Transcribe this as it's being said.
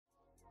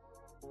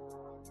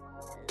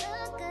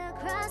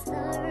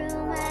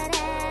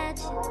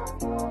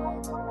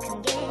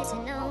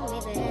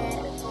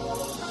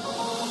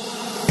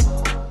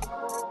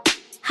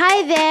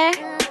Hi there!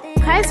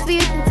 Christ for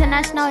Youth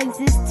International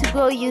exists to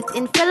grow youth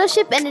in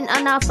fellowship and in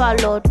honor of our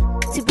Lord,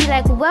 to be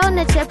like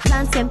well-nurtured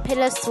plants and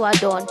pillars to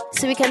adorn,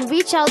 so we can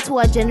reach out to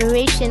our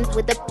generation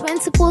with the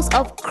principles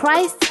of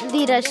Christ's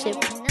leadership.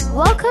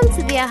 Welcome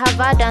to the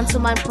Ahava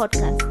Dansoman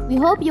podcast. We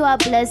hope you are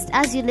blessed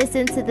as you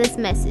listen to this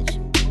message.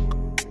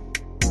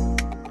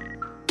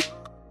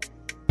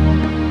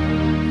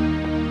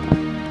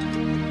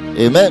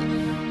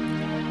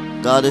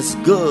 Amen. God is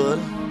good,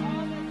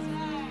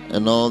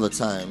 and all the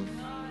time,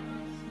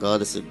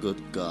 God is a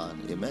good God.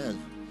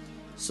 Amen.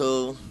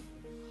 So,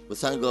 we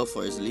thank God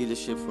for His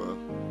leadership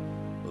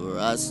over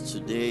us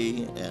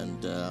today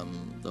and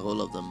the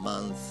whole of the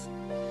month,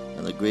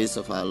 and the grace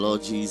of our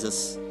Lord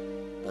Jesus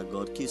that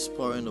God keeps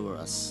pouring over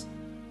us.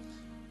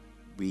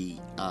 We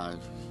are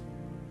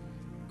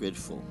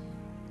grateful.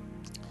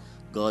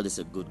 God is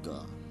a good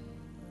God.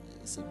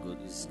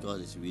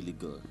 God is really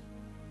good.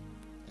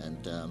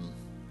 And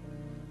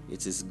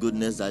it is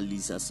goodness that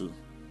leads us to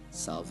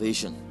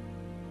salvation.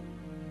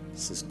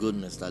 It's His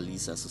goodness that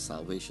leads us to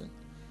salvation.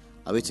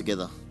 Are we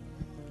together?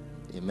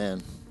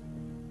 Amen.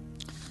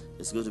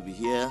 It's good to be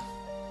here.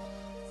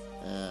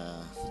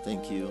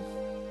 Thank you.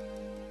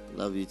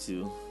 Love you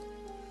too.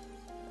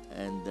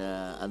 And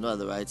I know at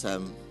the right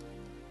time,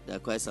 there are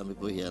quite some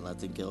people here, and I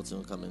think Elton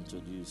will come and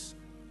introduce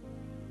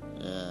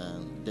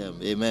them.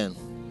 Amen.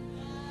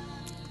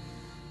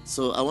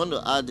 So I want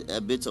to add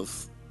a bit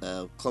of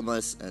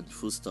commerce and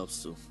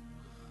foodstuffs to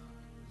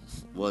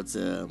what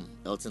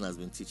Elton has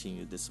been teaching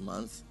you this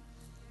month.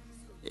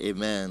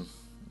 Amen.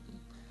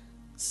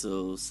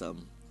 So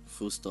some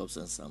foodstuffs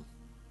and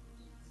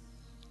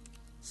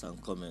some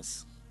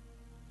commerce.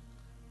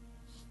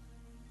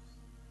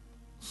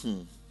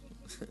 The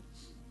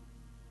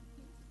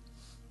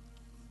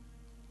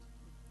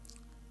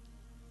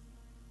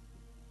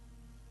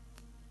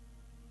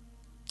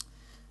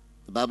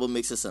Bible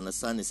makes us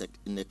understand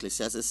in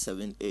Ecclesiastes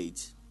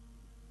 7:8.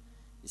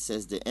 It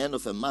says, the end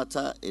of a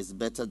matter is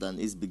better than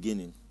its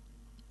beginning,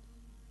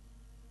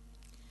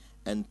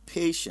 and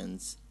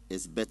patience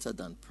is better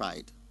than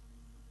pride.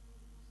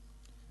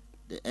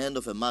 The end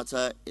of a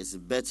matter is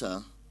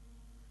better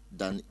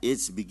than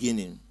its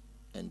beginning,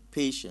 and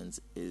patience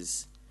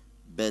is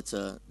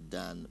better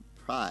than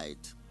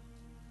pride.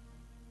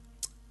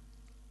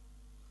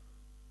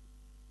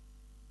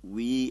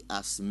 We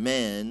as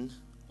men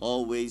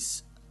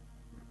always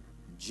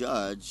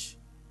judge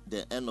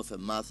the end of a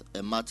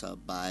matter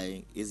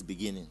by its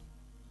beginning.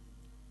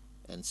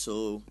 And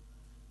so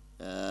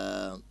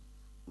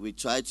we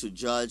try to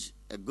judge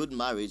a good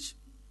marriage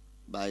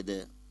by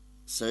the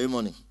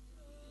ceremony.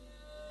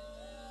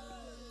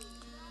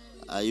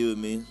 Are you with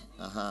me?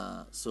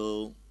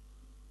 So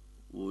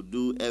we'll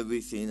do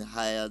everything,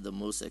 hire the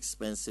most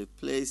expensive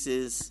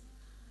places,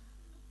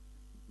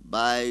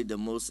 buy the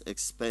most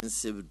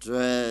expensive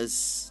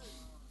dress.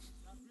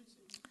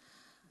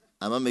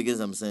 Am I making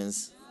some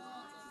sense?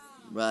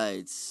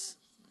 Right.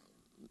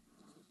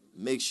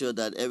 Make sure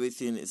that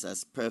everything is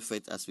as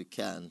perfect as we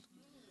can.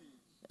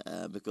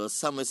 Because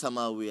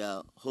somehow we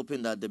are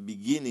hoping that the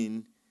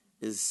beginning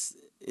it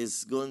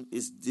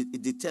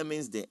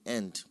determines the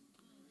end.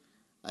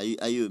 Are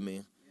you with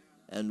me?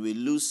 And we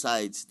lose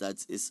sight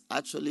that it's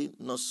actually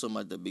not so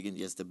much the beginning.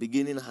 Yes, the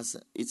beginning has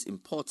its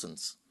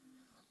importance.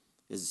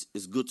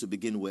 It's good to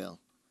begin well.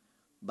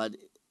 But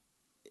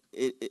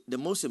the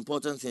most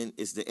important thing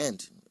is the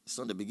end. It's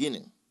not the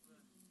beginning.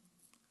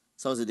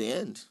 So it's the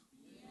end.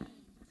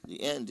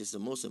 The end is the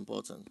most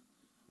important.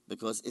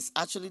 Because it's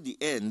actually the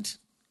end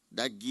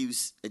that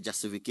gives a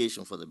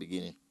justification for the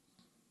beginning.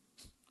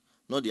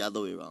 Not the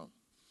other way around.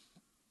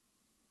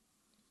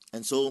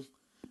 And so,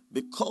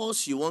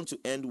 because you want to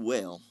end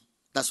well,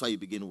 that's why you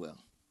begin well.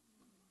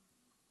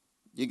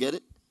 You get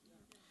it?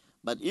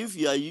 But if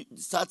you are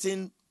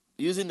starting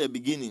using the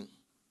beginning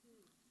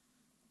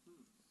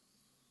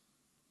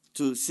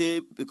to say,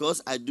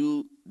 because I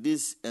do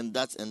this and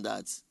that,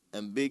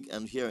 and big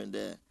and here and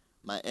there,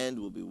 my end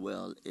will be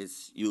well,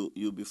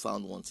 you'll be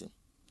found wanting.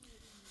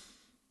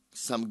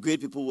 Some great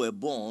people were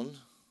born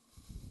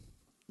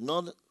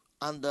not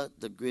under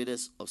the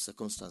greatest of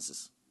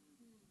circumstances.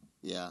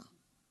 Yeah.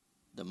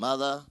 The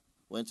mother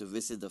went to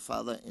visit the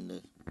father in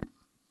the,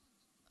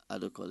 how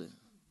do you call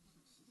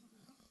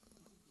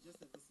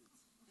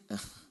it?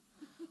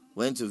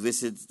 Went to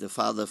visit the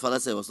father. The father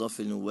said he was not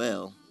feeling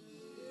well.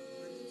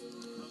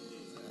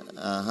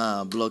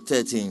 Block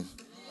 13.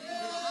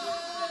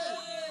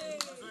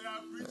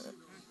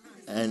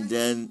 And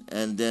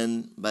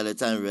then by the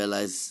time I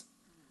realized,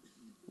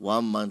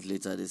 1 month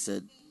later, they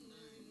said,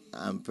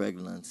 I'm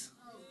pregnant.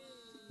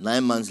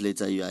 9 months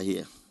later, you are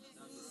here.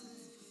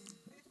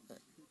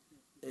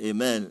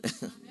 Amen.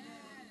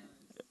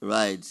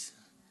 Right.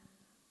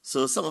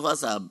 So some of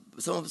us some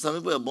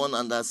people are born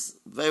under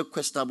very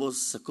questionable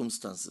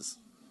circumstances.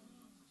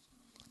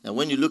 And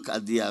when you look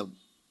at their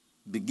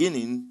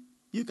beginning,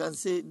 you can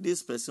say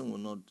this person will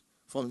not,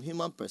 from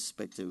human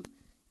perspective,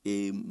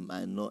 it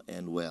might not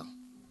end well.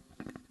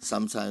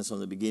 Sometimes from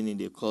the beginning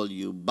they call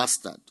you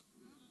bastard.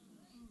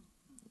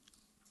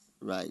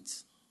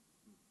 Right.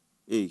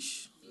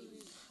 Ish.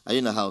 Are you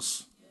in the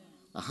house?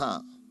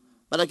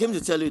 But I came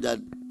to tell you that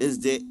it's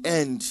the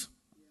end.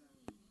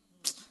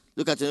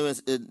 Look at the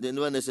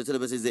one that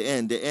says the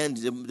end. The end.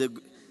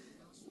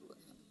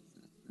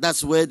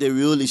 That's where the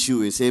real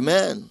issue is.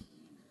 Amen.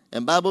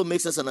 And Bible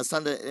makes us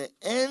understand that the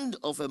end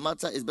of a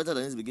matter is better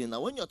than its beginning.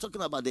 Now, when you're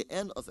talking about the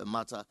end of a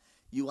matter,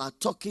 you are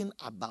talking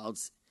about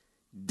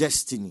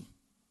destiny.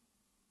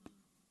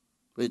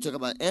 When you talk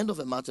about end of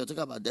a matter, you're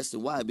talking about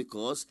destiny. Why?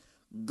 Because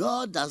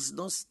God does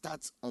not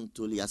start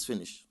until he has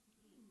finished.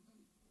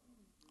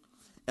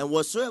 And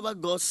whatsoever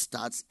God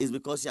starts is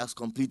because he has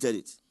completed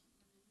it.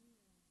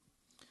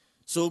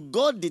 So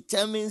God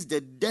determines the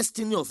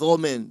destiny of all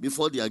men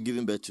before they are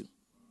given birth to.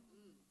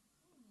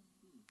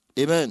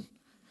 Amen.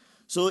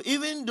 So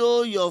even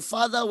though your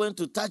father went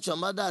to touch your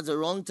mother at the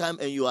wrong time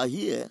and you are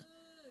here,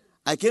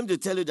 I came to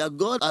tell you that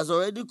God has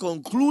already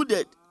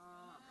concluded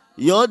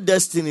your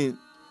destiny.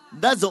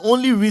 That's the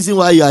only reason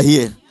why you are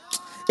here.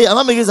 Hey, am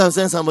I making some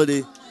sense,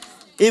 somebody?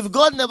 If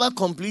God never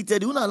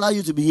completed, he wouldn't allow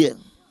you to be here.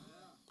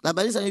 Like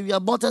by this time, if you are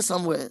aborted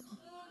somewhere.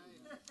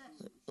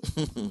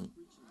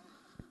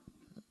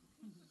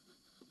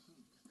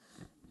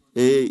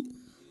 Hey,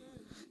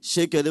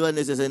 shake your neighbor and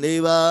say,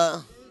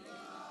 neighbor.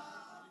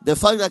 The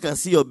fact that I can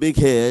see your big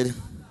head,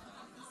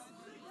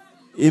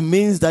 it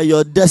means that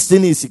your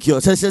destiny is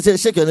secure.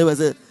 Shake your neighbor and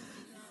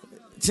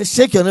say,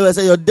 shake your neighbor and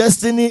say, your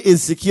destiny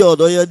is secured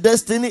or your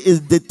destiny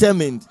is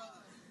determined.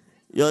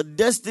 Your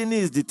destiny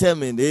is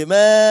determined.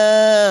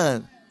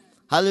 Amen.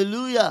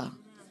 Hallelujah.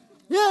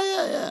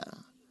 Yeah.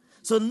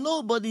 So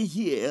nobody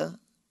here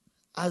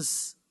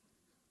has,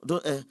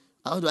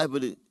 how do I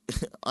put it,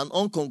 an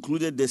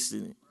unconcluded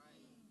destiny.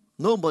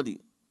 Nobody.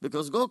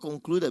 Because God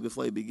concluded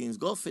before he begins.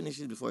 God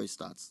finishes before he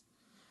starts.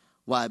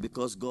 Why?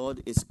 Because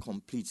God is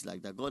complete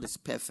like that. God is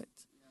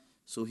perfect.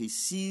 So he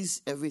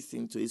sees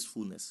everything to his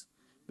fullness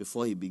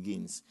before he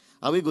begins.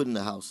 Are we good in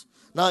the house?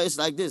 Now it's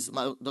like this.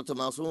 Dr.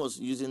 Malson was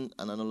using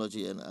an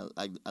analogy and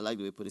I like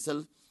the way he put it. He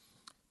said,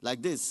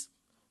 like this.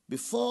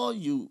 Before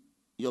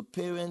your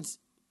parents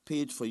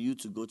paid for you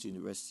to go to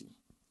university,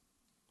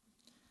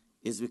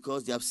 it's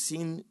because they have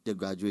seen the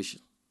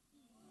graduation.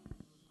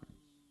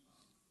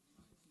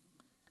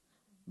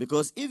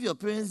 Because if your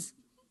parents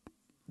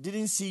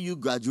didn't see you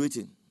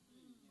graduating,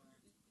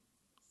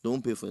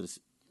 don't pay for this.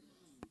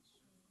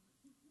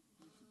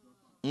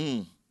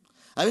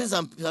 I mean,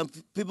 some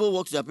people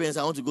walk to their parents,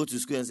 I want to go to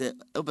school and say,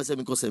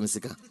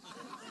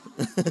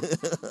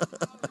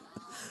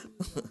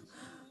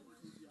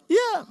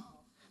 yeah.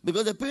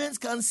 Because the parents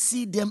can't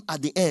see them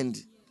at the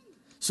end.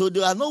 So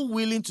they are not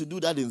willing to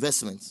do that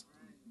investment.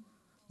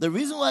 The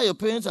reason why your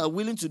parents are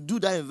willing to do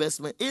that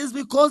investment is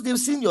because they've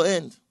seen your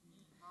end.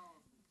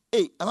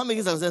 Hey, am I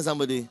making some sense,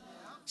 somebody?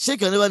 Shake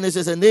your neighbor and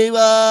say,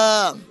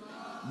 neighbor,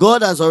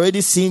 God has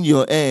already seen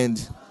your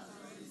end.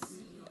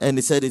 And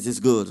he said it is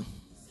good.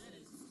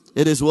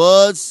 It is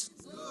what?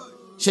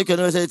 Shake your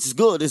neighbor and say, it's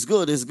good, it's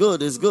good, it's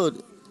good, it's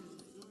good.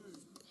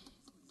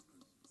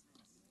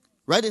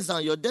 Write this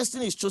down. Your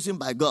destiny is chosen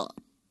by God.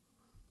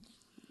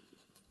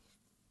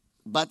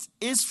 But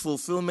its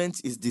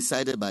fulfillment is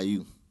decided by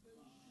you.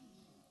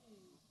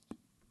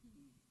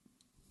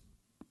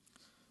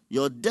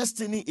 Your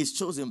destiny is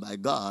chosen by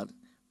God,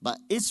 but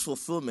its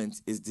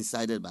fulfillment is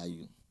decided by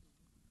you.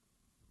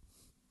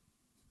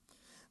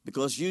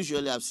 Because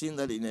usually I've seen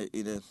that in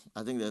a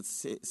I think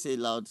that's say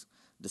loud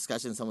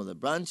discussion in some of the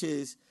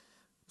branches.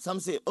 Some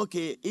say,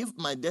 okay, if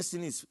my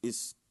destiny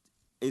is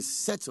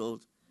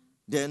settled,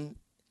 then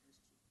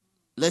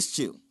let's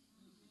chill.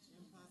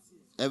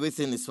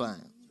 Everything is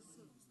fine.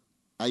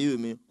 Are you with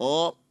me?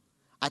 Or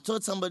I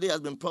thought somebody has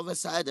been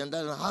prophesied and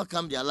then how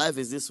come their life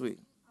is this way?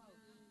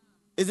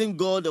 Isn't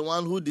God the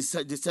one who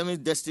determines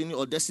destiny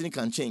or destiny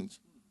can change?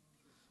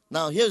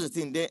 Now, here's the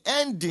thing. The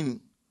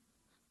ending,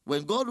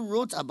 when God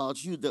wrote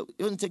about you,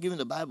 even take even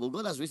the Bible,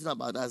 God has written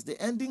about us,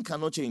 the ending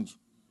cannot change.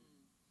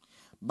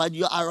 But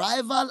your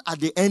arrival at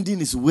the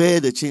ending is where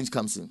the change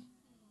comes in.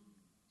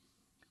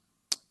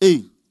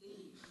 Hey,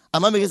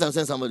 am I making some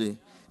sense, somebody?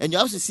 And you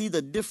have to see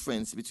the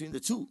difference between the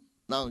two.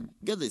 Now,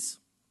 get this.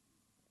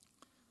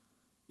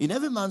 In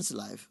every man's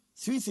life,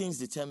 three things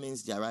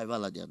determines the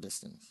arrival at their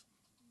destinies.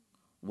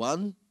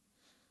 One,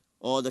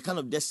 or the kind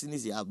of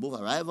destinies they have,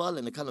 both arrival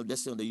and the kind of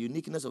destiny, or the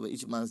uniqueness of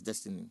each man's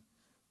destiny.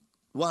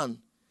 One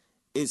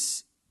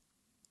is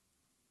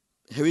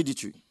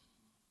hereditary.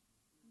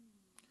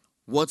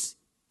 What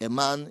a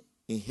man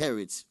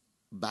inherits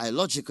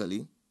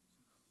biologically,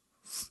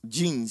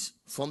 genes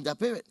from their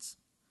parents.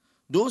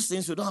 Those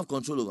things we don't have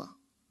control over.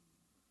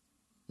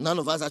 None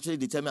of us actually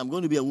determine, I'm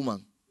going to be a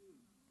woman.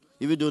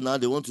 Even though now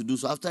they want to do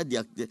so. After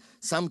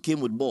some came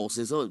with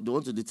balls, so they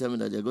want to determine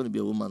that they're going to be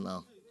a woman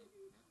now.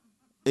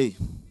 Hey,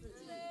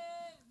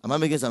 am I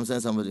making some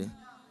sense, somebody?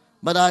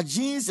 But our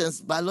genes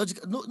and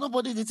biological,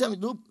 nobody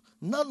determines,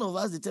 none of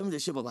us determine the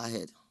shape of our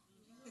head.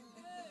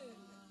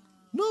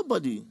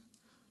 Nobody.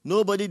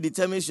 Nobody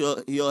determines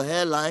your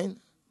hairline.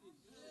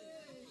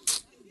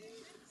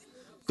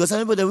 Because some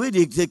people, the way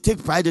they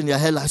take pride in your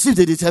hairline, see if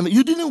they determine,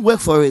 you didn't work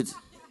for it.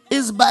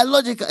 It's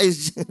biological.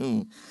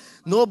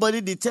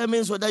 Nobody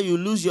determines whether you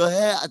lose your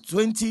hair at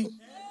 20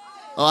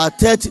 or at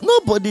 30.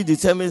 Nobody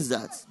determines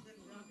that.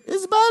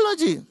 It's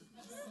biology.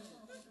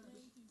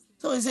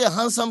 So you say a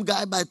handsome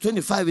guy by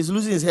 25 is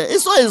losing his hair.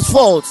 It's not his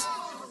fault.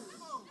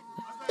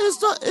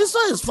 It's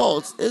not his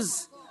fault.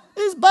 It's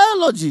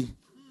biology.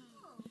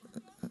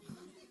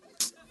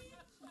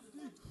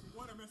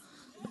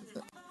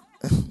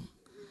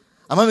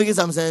 Am I making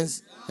some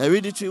sense?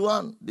 Hereditary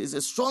one. There's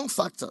a strong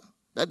factor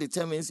that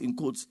determines, in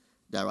quotes,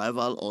 the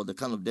arrival or the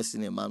kind of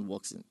destiny a man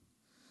walks in.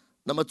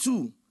 Number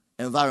 2,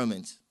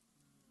 environment.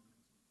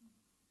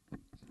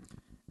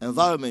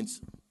 Environment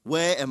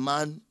where a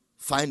man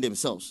finds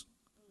himself,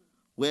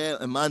 where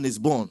a man is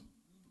born.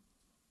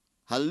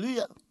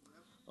 Hallelujah.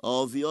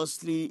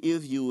 Obviously,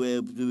 if you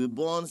were to be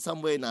born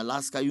somewhere in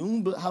Alaska, you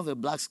won't have a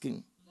black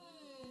skin.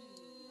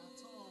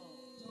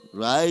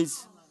 Right?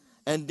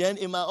 And then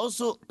it might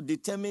also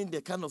determine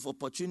the kind of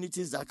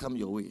opportunities that come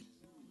your way.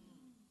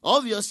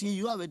 Obviously,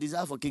 you have a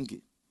desire for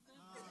kinky.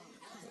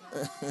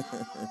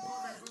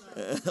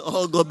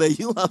 Oh God, but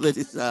you have a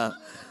desire.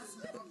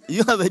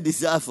 You have a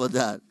desire for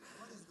that.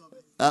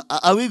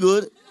 Are we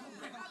good?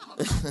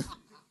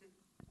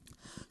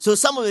 So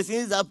some of the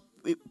things that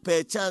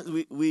perchance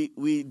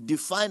we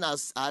define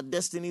as our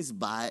destinies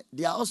by,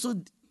 they are also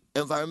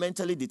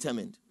environmentally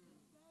determined.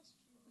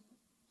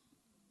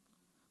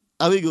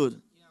 Are we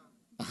good?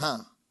 Uh-huh.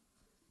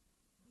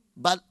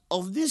 But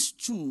of these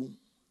two,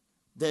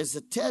 there's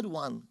a third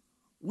one,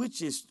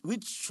 which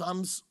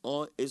trumps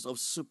or is of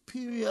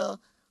superior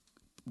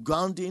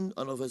grounding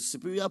and of a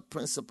superior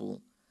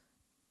principle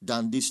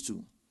than these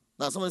two.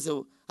 Now, someone say,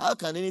 well, how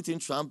can anything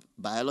trump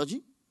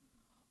biology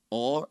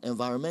or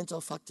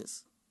environmental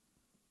factors?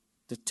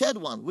 The third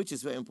one, which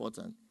is very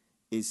important,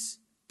 is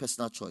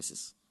personal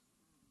choices.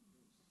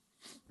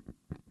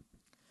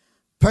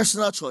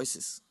 Personal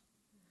choices.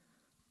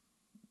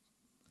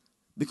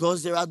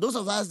 Because there are those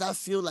of us that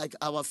feel like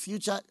our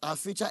future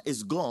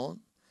is gone.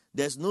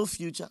 There's no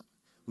future.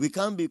 We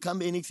can't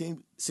become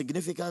anything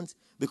significant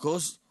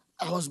because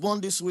I was born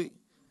this way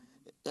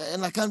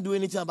and I can't do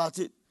anything about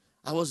it.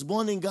 I was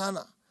born in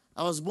Ghana.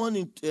 I was born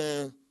in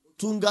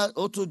Tunga,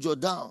 Oto,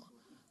 Jordan.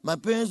 My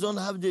parents don't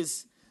have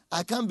this.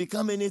 I can't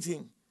become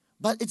anything.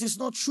 But it is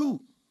not true.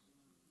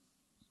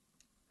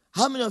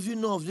 How many of you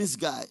know of this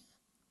guy,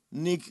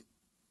 Nick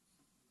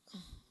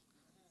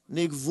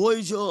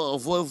Voyager or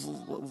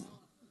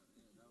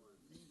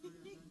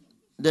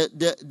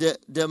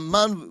the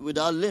man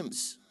without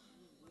limbs?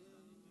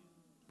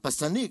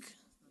 Pastor Nick.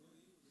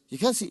 You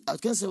can't see. I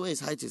can't say where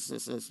his height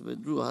is.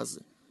 But Drew has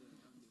it.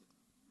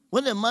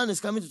 When a man is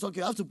coming to talk,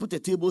 you have to put a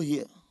table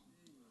here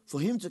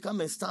for him to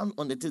come and stand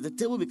on the table. The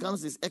table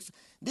becomes this extra.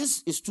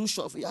 This is too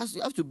short. You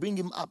have to bring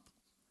him up.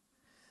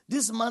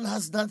 This man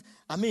has done.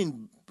 I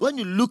mean, when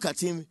you look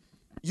at him,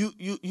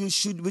 you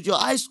should, with your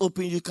eyes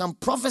open, you can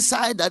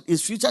prophesy that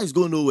his future is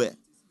going nowhere.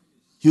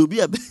 He'll be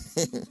a.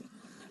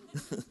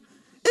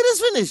 It is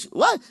finished.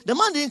 Why? The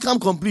man didn't come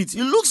complete.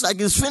 It looks like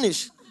it's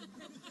finished.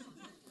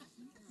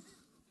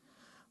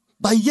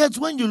 But yet,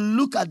 when you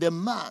look at the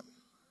man,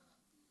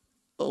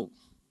 oh,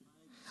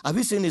 have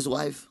you seen his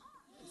wife?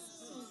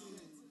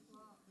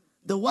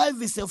 The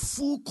wife is a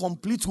full,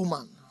 complete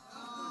woman.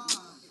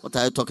 What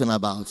are you talking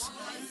about?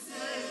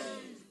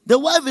 The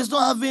wife is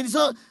not having.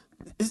 So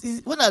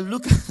when I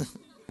look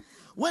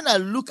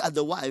at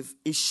the wife,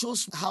 it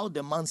shows how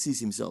the man sees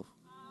himself.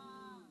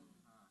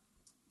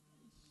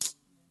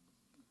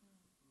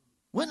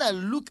 When I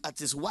look at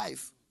his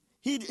wife,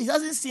 he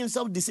doesn't see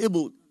himself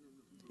disabled.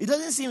 He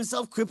doesn't see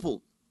himself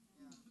crippled.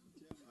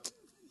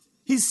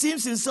 He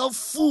sees himself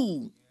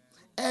full.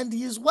 And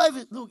his wife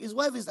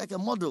is like a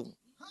model.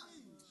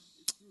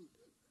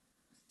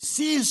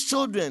 See his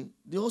children,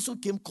 they also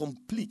came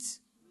complete.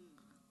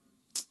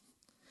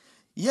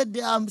 Yet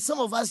there are some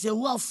of us here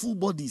who have full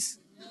bodies.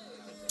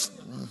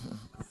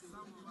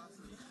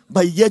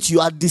 But yet you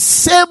are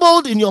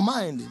disabled in your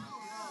mind.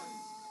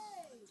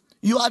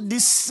 You are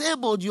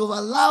disabled. You've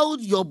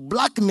allowed your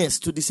blackness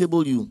to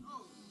disable you.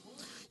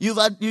 You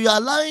are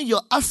allowing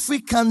your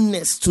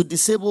Africanness to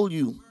disable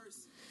you.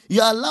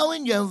 You are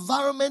allowing your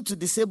environment to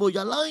disable you.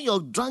 You're allowing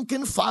your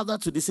drunken father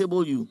to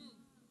disable you.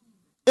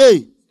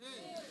 Hey,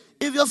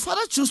 if your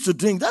father chooses to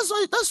drink, that's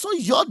not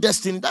your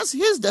destiny. That's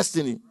his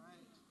destiny.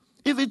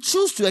 If he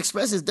chooses to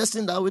express his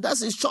destiny that way,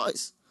 that's his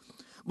choice.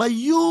 But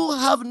you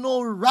have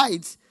no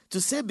right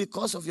to say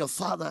because of your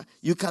father,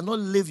 you cannot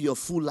live your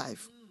full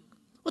life.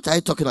 What are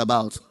you talking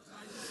about?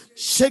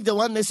 Shake the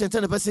one nation,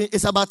 tell the person,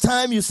 it's about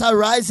time you start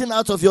rising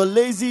out of your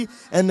lazy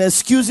and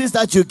excuses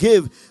that you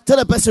give. Tell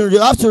the person, you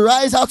have to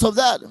rise out of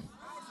that.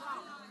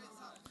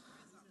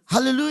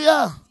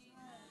 Hallelujah.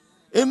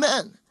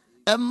 Amen.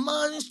 A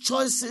man's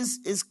choices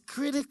is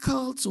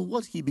critical to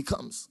what he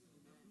becomes.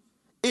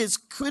 It's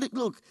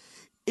critical. Look,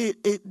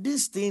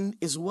 this thing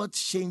is what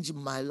changed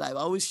my life. I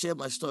always share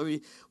my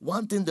story.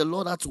 One thing the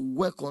Lord had to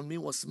work on me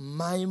was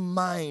my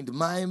mind.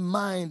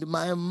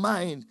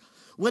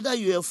 Whether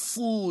you're a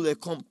fool, a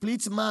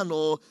complete man,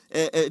 or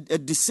a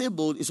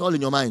disabled, it's all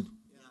in your mind.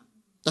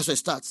 That's where it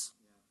starts.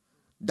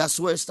 That's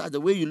where it starts.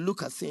 The way you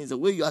look at things, the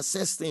way you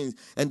assess things,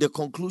 and the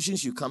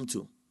conclusions you come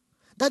to.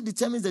 That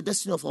determines the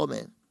destiny of all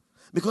men.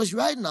 Because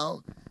right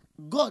now,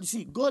 God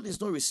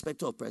is no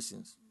respecter of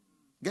persons.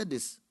 Get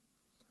this.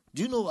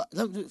 Do you know what?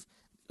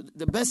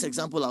 The best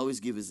example I always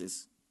give is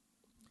this.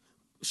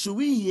 Should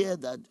we hear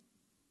that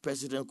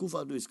President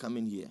Akufo-Addo is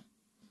coming here,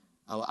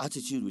 our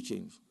attitude will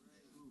change.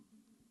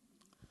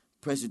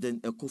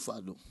 President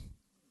Akufo-Addo.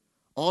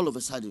 All of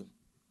a sudden.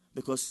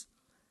 Because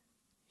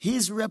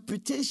his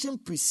reputation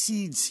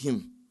precedes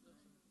him.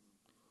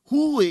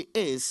 Who he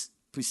is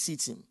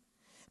precedes him.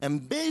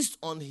 And based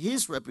on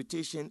his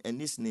reputation and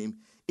his name,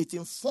 it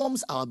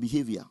informs our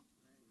behavior.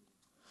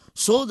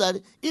 So that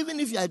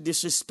even if you are a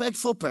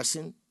disrespectful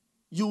person,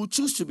 you will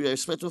choose to be a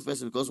respectful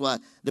person. Because why?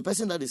 The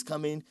person that is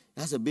coming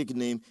has a big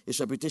name. His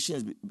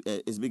reputation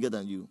is bigger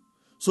than you.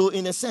 So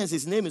in a sense,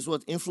 his name is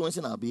what?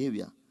 Influencing our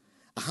behavior.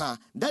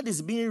 That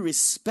is being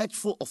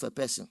respectful of a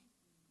person.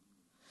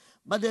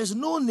 But there's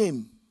no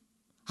name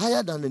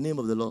higher than the name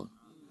of the Lord.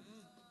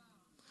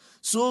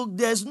 So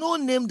there's no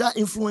name that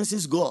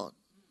influences God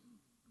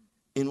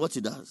in what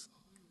he does.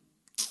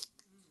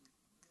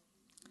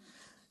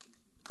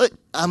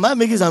 Am I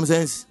making some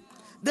sense?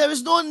 There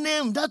is no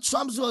name that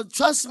trumps God.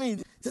 Trust me.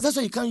 That's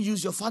why you can't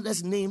use your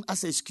father's name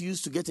as an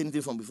excuse to get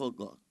anything from before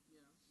God.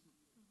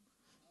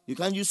 You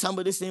can't use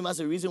somebody's name as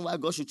a reason why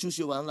God should choose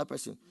you over another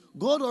person.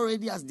 God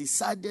already has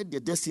decided the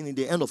destiny,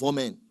 the end of all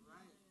men.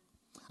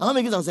 Am I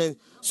making some sense?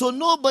 So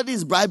nobody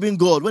is bribing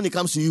God when it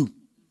comes to you.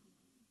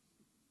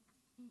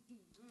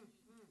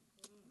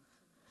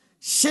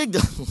 Shake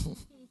the...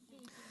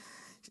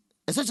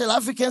 Especially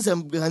Africans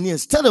and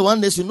Ghanaians. Tell the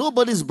one nation,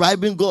 nobody is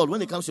bribing God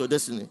when it comes to your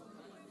destiny.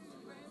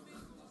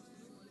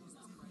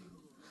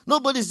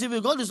 Nobody's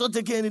even, God is not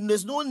taking anything.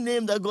 There's no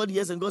name that God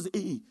hears and God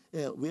says,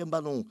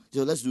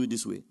 let's do it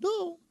this way.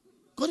 No.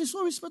 God is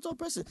no respectful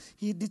person.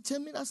 He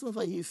determined as much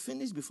as he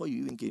finished before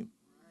you even came.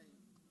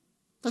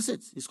 That's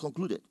it. It's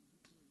concluded.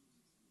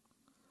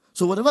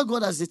 So whatever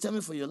God has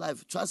determined for your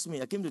life, trust me,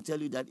 I came to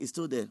tell you that it's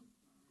still there.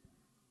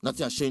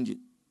 Nothing has changed it.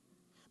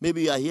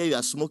 Maybe you are here, you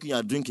are smoking, you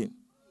are drinking.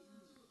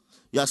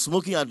 You are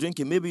smoking, you are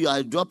drinking. Maybe you are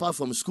a dropout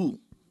from school.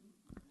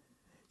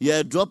 You are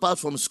a dropout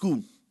from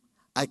school.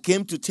 I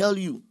came to tell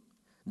you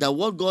that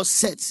what God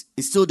said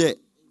is still there.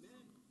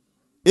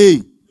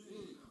 Hey,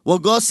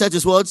 what God said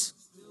is what?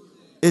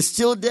 It's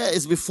still there.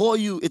 It's before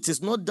you. It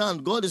is not done.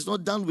 God is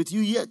not done with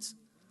you yet.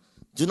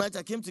 Tonight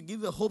I came to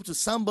give a hope to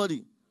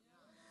somebody.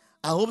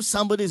 I hope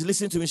somebody is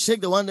listening to me.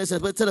 Shake the one that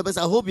says, tell the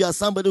person, I hope you are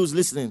somebody who's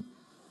listening.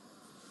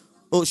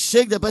 Oh,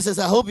 shake the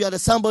person. I hope you are the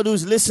somebody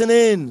who's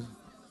listening.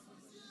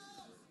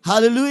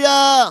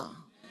 Hallelujah.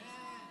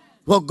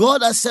 What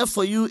God has said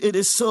for you, it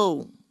is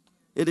so.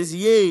 It is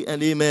yea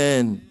and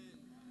amen.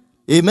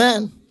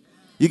 Amen.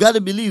 You got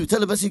to believe. Tell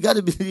the person you got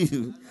to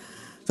believe.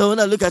 So when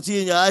I look at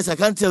you in your eyes, I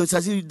can't tell. It's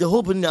as if the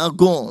hope in you are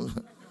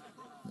gone.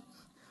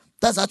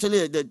 That's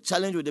actually the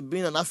challenge with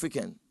being an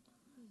African.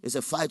 It's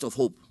a fight of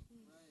hope.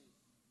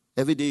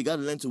 Every day you got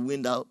to learn to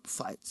win that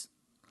fight.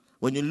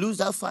 When you lose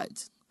that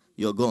fight,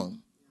 you're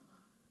gone.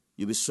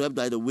 You'll be swept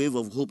by the wave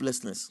of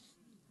hopelessness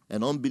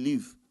and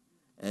unbelief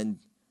and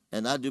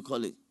how do you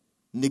call it?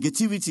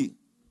 Negativity.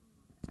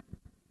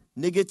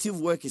 Negative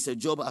work is a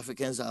job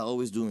Africans are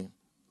always doing.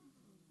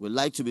 We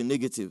like to be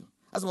negative.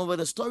 As a matter of fact,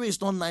 the story is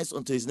not nice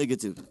until it's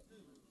negative.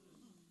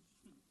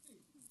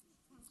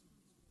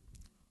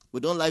 We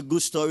don't like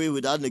good story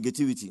without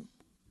negativity.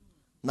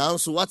 Now,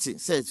 so what's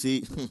it? Said, see,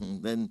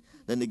 then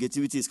the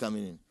negativity is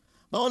coming in.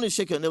 But I want to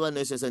shake your neighbor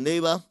next and say,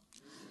 neighbor,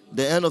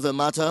 the end of the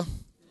matter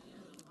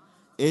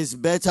is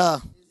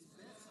better.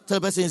 Tell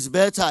the person it's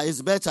better,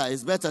 it's better,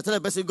 it's better. Tell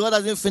the person God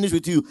hasn't finished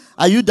with you.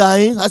 Are you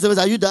dying? Ask the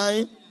person, are you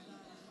dying?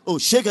 Oh,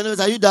 shake your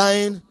neighbor, are you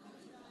dying?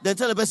 Then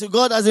tell the person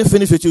God hasn't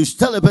finished with you.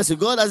 Tell the person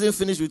God hasn't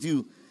finished with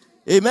you.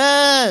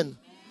 Amen.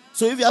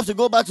 So if you have to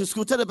go back to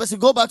school, tell the person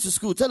go back to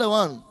school. Tell the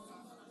one.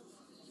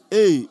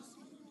 Hey,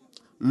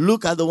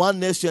 look at the one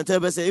next to you and tell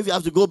the person if you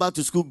have to go back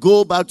to school,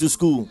 go back to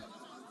school.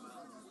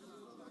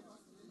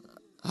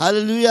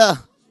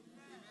 Hallelujah.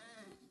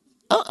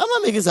 Am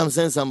I making some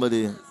sense,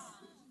 somebody?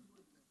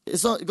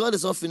 It's not, God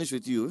is not finished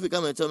with you. If you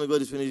come and tell me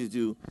God is finished with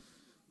you,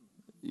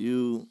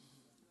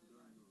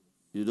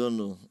 you don't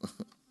know.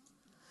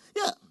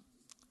 Yeah.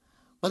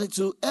 But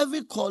to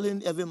every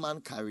calling every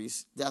man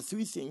carries, there are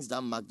three things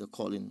that mark the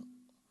calling.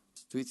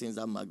 Three things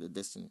that mark the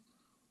destiny.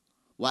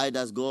 Why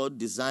does God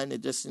design a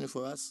destiny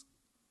for us?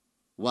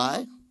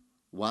 Why?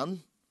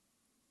 One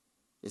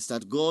is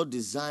that God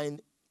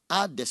designed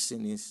our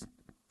destinies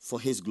for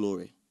his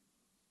glory.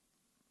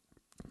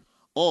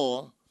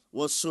 Or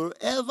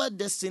whatsoever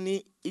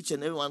destiny each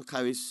and every one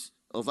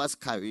of us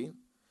carry,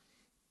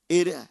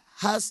 it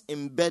has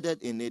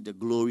embedded in it the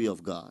glory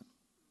of God.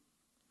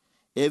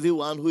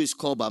 Everyone who is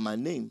called by my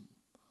name,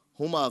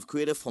 whom I have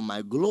created for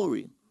my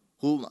glory,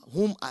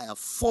 whom I have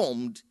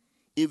formed,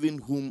 even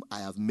whom I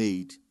have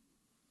made.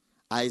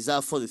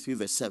 Isaiah 43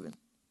 verse 7.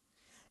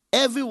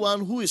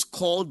 Everyone who is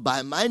called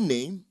by my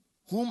name,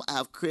 whom I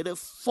have created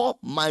for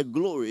my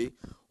glory,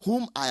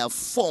 whom I have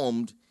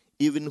formed,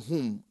 even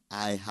whom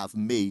I have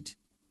made.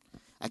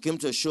 I came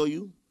to assure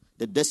you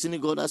the destiny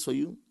God has for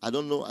you. I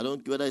don't know. I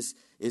don't whether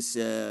it's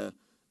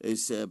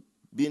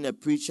being a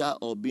preacher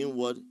or being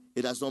what.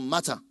 It does not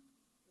matter.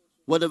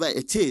 Whatever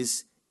it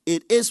is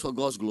for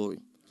God's glory.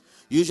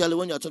 Usually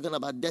when you're talking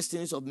about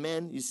destinies of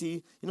men, you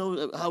see, you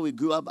know how we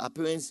grew up, our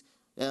parents,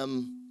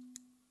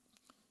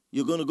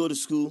 you're going to go to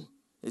school.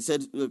 They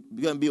said, you're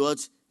going to be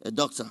what? A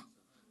doctor.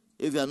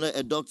 If you're not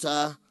a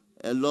doctor,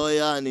 a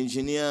lawyer, an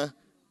engineer,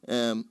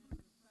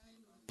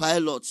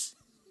 pilot,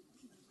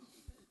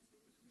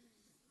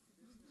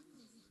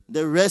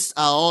 the rest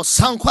are all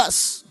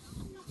sankwas.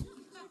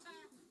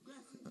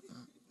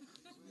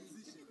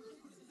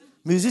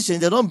 Musicians,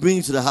 they don't bring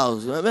you to the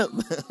house.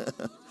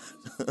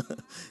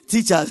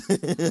 Teachers,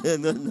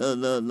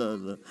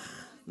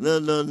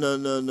 no.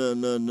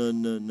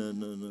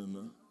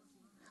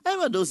 I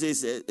remember those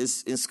days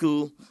in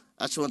school,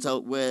 Ashwanta,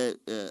 where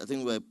I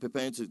think we were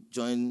preparing to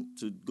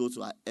go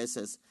to our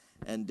SS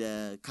and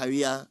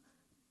career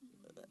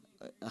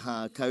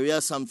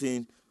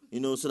something,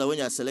 so that when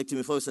you are selecting,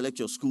 before you select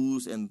your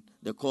schools and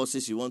the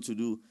courses you want to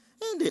do,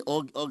 and they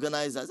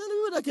organize us. And the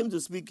people that came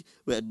to speak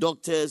were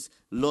doctors,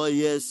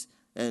 lawyers,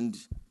 and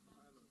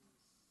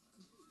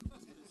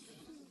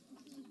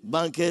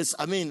bankers,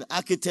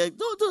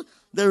 architects,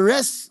 the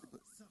rest.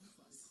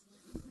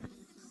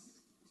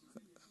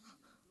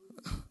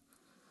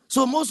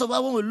 So most of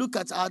us, when we look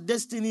at our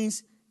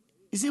destinies,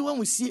 you see, when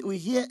we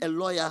hear a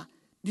lawyer,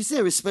 you see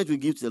the respect we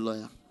give to the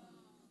lawyer.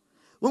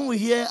 When we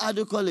hear, how do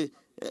you call it?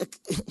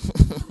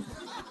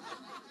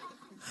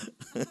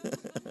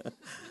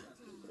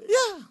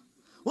 Yeah.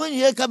 When you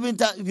hear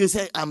carpenter, you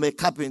say, I'm a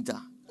carpenter.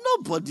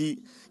 Nobody,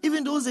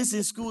 even those days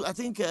in school, I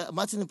think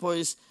Martin and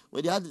Porris,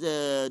 when they had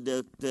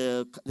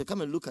they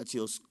come and look at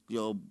your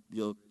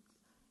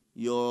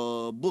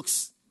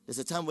books. There's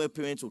a time where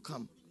parents will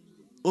come.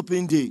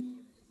 Open day.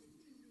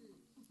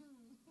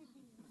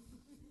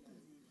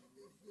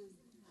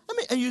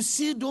 And you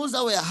see those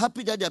that were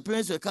happy that their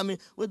parents were coming,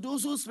 were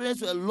those whose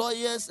parents were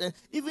lawyers, and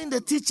even the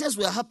teachers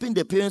were happy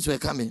their parents were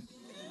coming.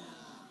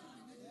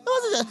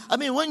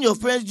 When your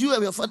parents, you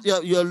and your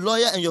father, you're a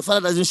lawyer and your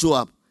father doesn't show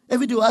up,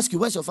 every day will ask you,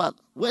 where's your father?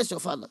 Where's your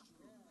father?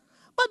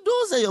 But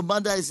those that your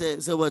mother is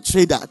a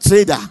trader.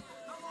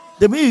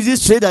 The minute you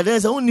this trader,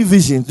 there's only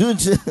vision.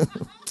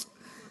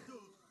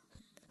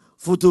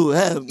 Photo,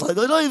 they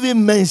don't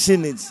even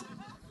mention it.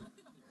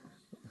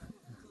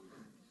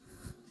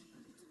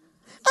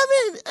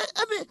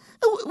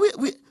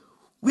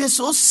 We are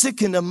so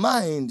sick in the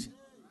mind.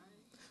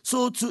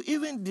 So to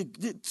even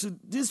to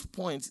this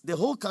point, the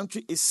whole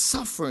country is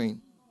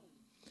suffering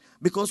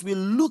because we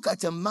look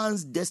at a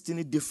man's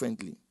destiny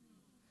differently.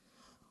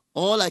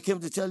 All I came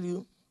to tell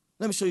you,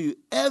 let me show you.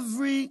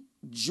 Every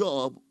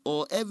job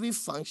or every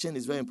function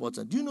is very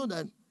important. Do you know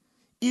that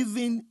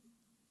even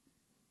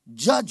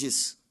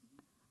judges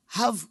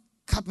have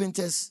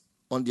carpenters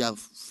on their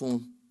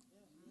phone?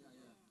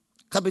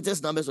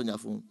 Carpenters' numbers on their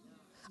phone.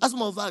 As a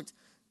matter of fact,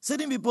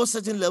 certain people,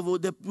 certain level,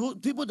 the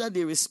people that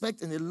they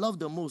respect and they love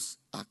the most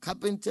are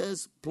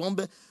carpenters,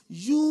 plumbers.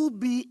 You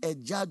be a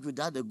judge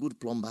without a good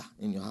plumber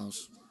in your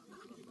house.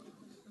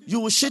 You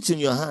will shit in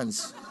your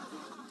hands.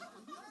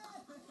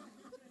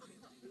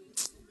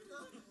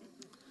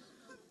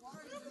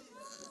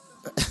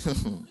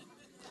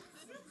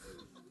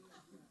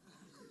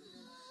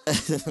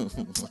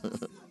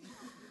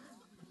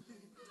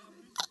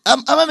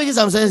 Am I making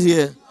some sense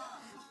here?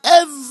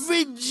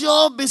 Every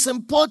job is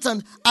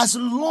important as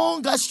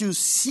long as you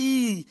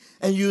see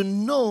and you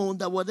know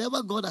that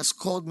whatever God has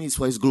called me is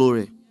for His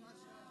glory.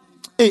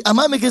 Hey, am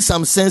I making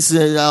some sense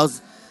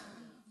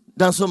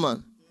than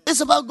someone?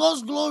 It's about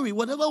God's glory.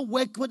 Whatever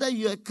work, whether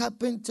you're a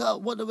carpenter,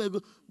 whatever,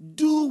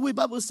 do we,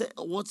 Bible says,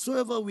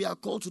 whatsoever we are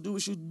called to do, we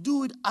should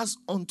do it as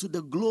unto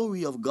the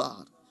glory of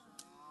God.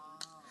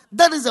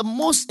 That is the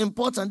most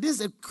important. This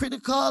is a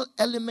critical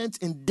element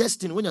in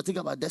destiny when you think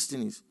about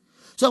destinies.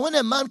 So when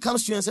a man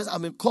comes to you and says,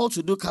 I'm called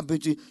to do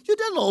carpentry, you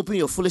don't open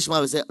your foolish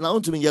mouth and say, I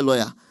want to be a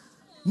lawyer.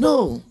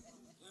 No.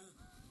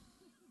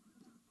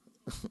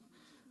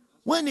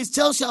 When he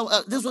tells you,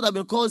 this is what I've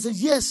been called, he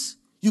says, yes,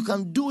 you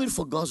can do it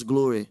for God's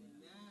glory.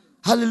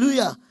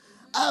 Hallelujah.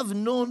 I've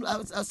known,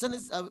 I said,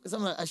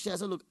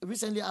 look,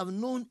 recently I've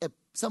known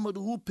somebody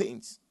who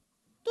paints.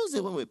 Those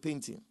days when we're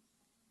painting.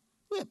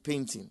 We're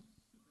painting.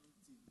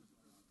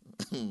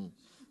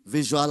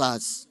 Visual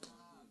arts.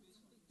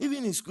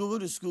 Even in school, go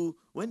to school,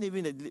 when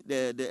even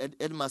the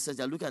headmasters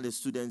are looking at the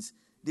students,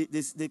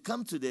 they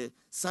come to the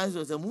science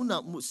of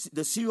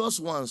the serious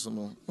ones, you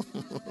know.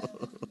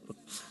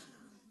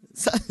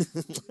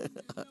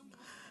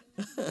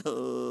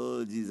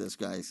 Oh, Jesus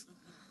Christ.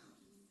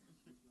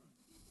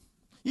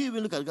 You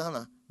even look at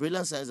Ghana,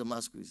 brilliant science and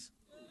math quiz.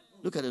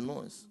 Look at the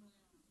noise.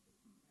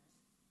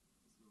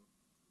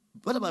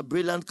 What about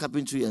brilliant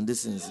carpentry and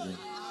this thing?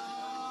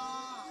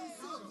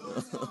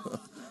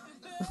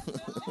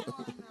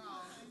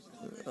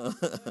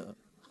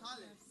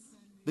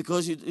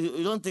 Because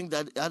you don't think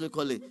that, how do you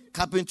call it,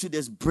 carpentry,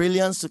 there's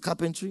brilliance to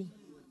carpentry?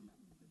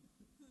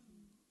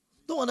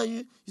 Don't wonder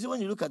you see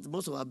when you look at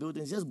most of our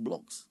buildings, just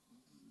blocks.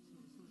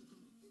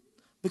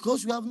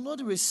 Because we have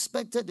not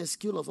respected the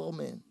skill of all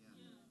men.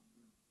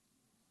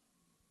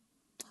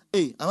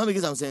 Hey, am I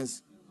making some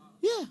sense?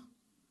 Yeah.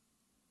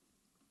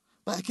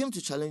 But I came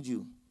to challenge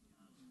you.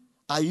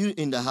 Are you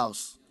in the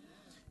house?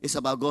 It's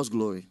about God's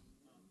glory.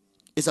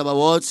 It's about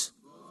what?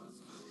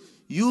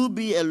 You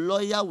be a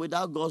lawyer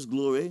without God's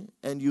glory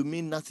and you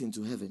mean nothing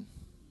to heaven.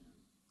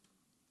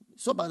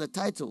 It's not about the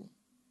title.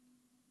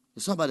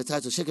 It's not about the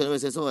title. Shake it away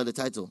and say, it's not about the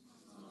title.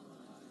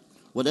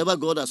 Whatever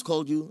God has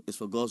called you is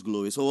for God's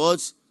glory. So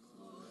what?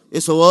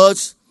 It's for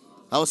what?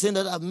 I was saying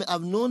that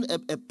I've known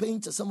a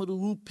painter, somebody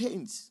who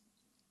paints.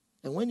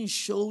 And when he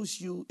shows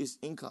you his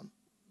income,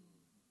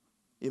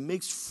 it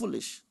makes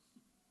foolish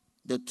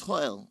the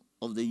toil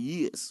of the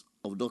years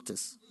of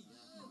doctors.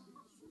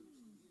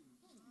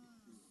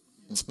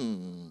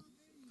 Some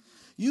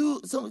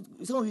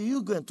of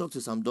you go and talk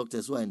to some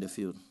doctors who are in the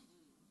field.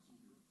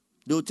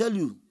 They will tell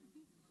you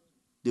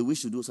they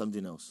wish to do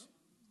something else.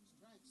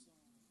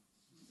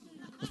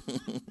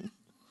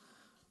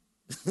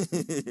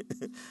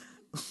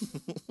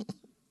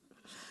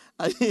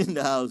 Are you in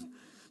the house?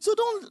 So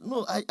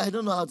I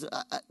don't know how to,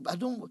 I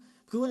don't,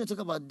 because when you talk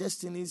about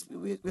destinies,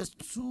 we're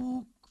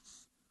too,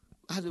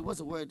 what's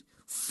the word?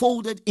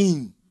 Folded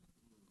in.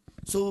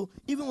 So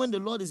even when the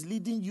Lord is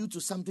leading you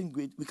to something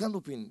great, we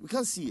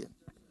can't see it.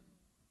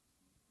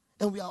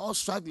 And we are all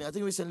struggling. I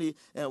think recently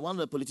one of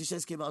the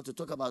politicians came out to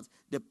talk about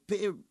the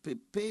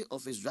pay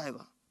of his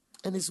driver.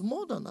 And it's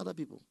more than other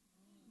people.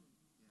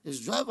 His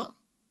driver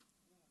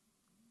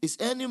is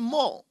earning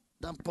more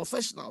than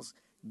professionals.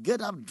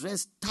 Get up,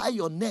 dress, tie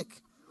your neck.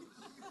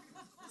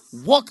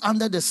 Walk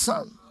under the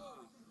sun.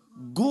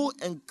 Go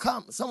and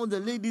come. Some of the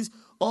ladies,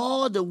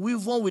 all the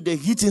weave on with the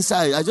heat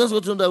inside. I just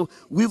want to know that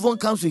weave on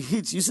comes with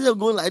heat. You see them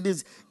going like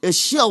this. A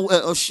show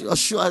a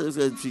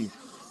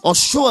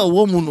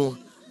woman.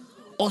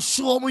 Or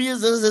show me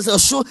yes, or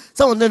show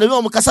some of them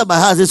don't casa by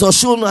house. It's or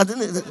show no.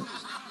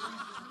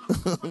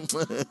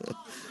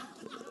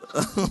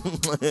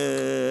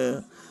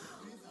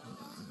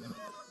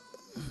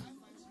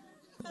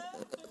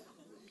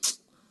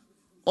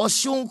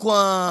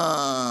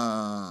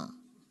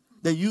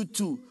 Then you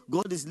too,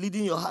 God is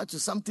leading your heart to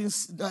something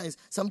nice,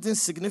 something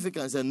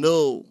significant. Say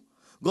no.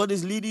 God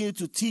is leading you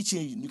to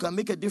teaching. You can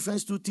make a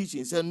difference to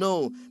teaching. Say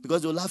no,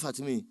 because they'll laugh at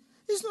me.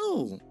 It's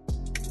no.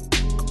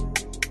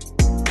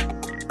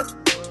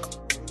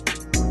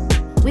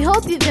 We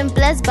hope you've been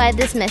blessed by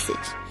this message.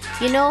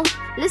 You know,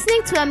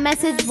 listening to a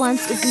message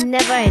once is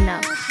never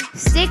enough.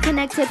 Stay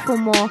connected for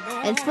more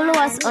and follow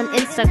us on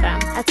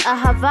Instagram at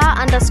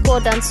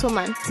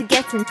ahava_dansoman to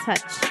get in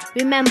touch.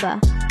 Remember,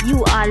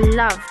 you are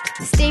loved.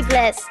 Stay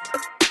blessed.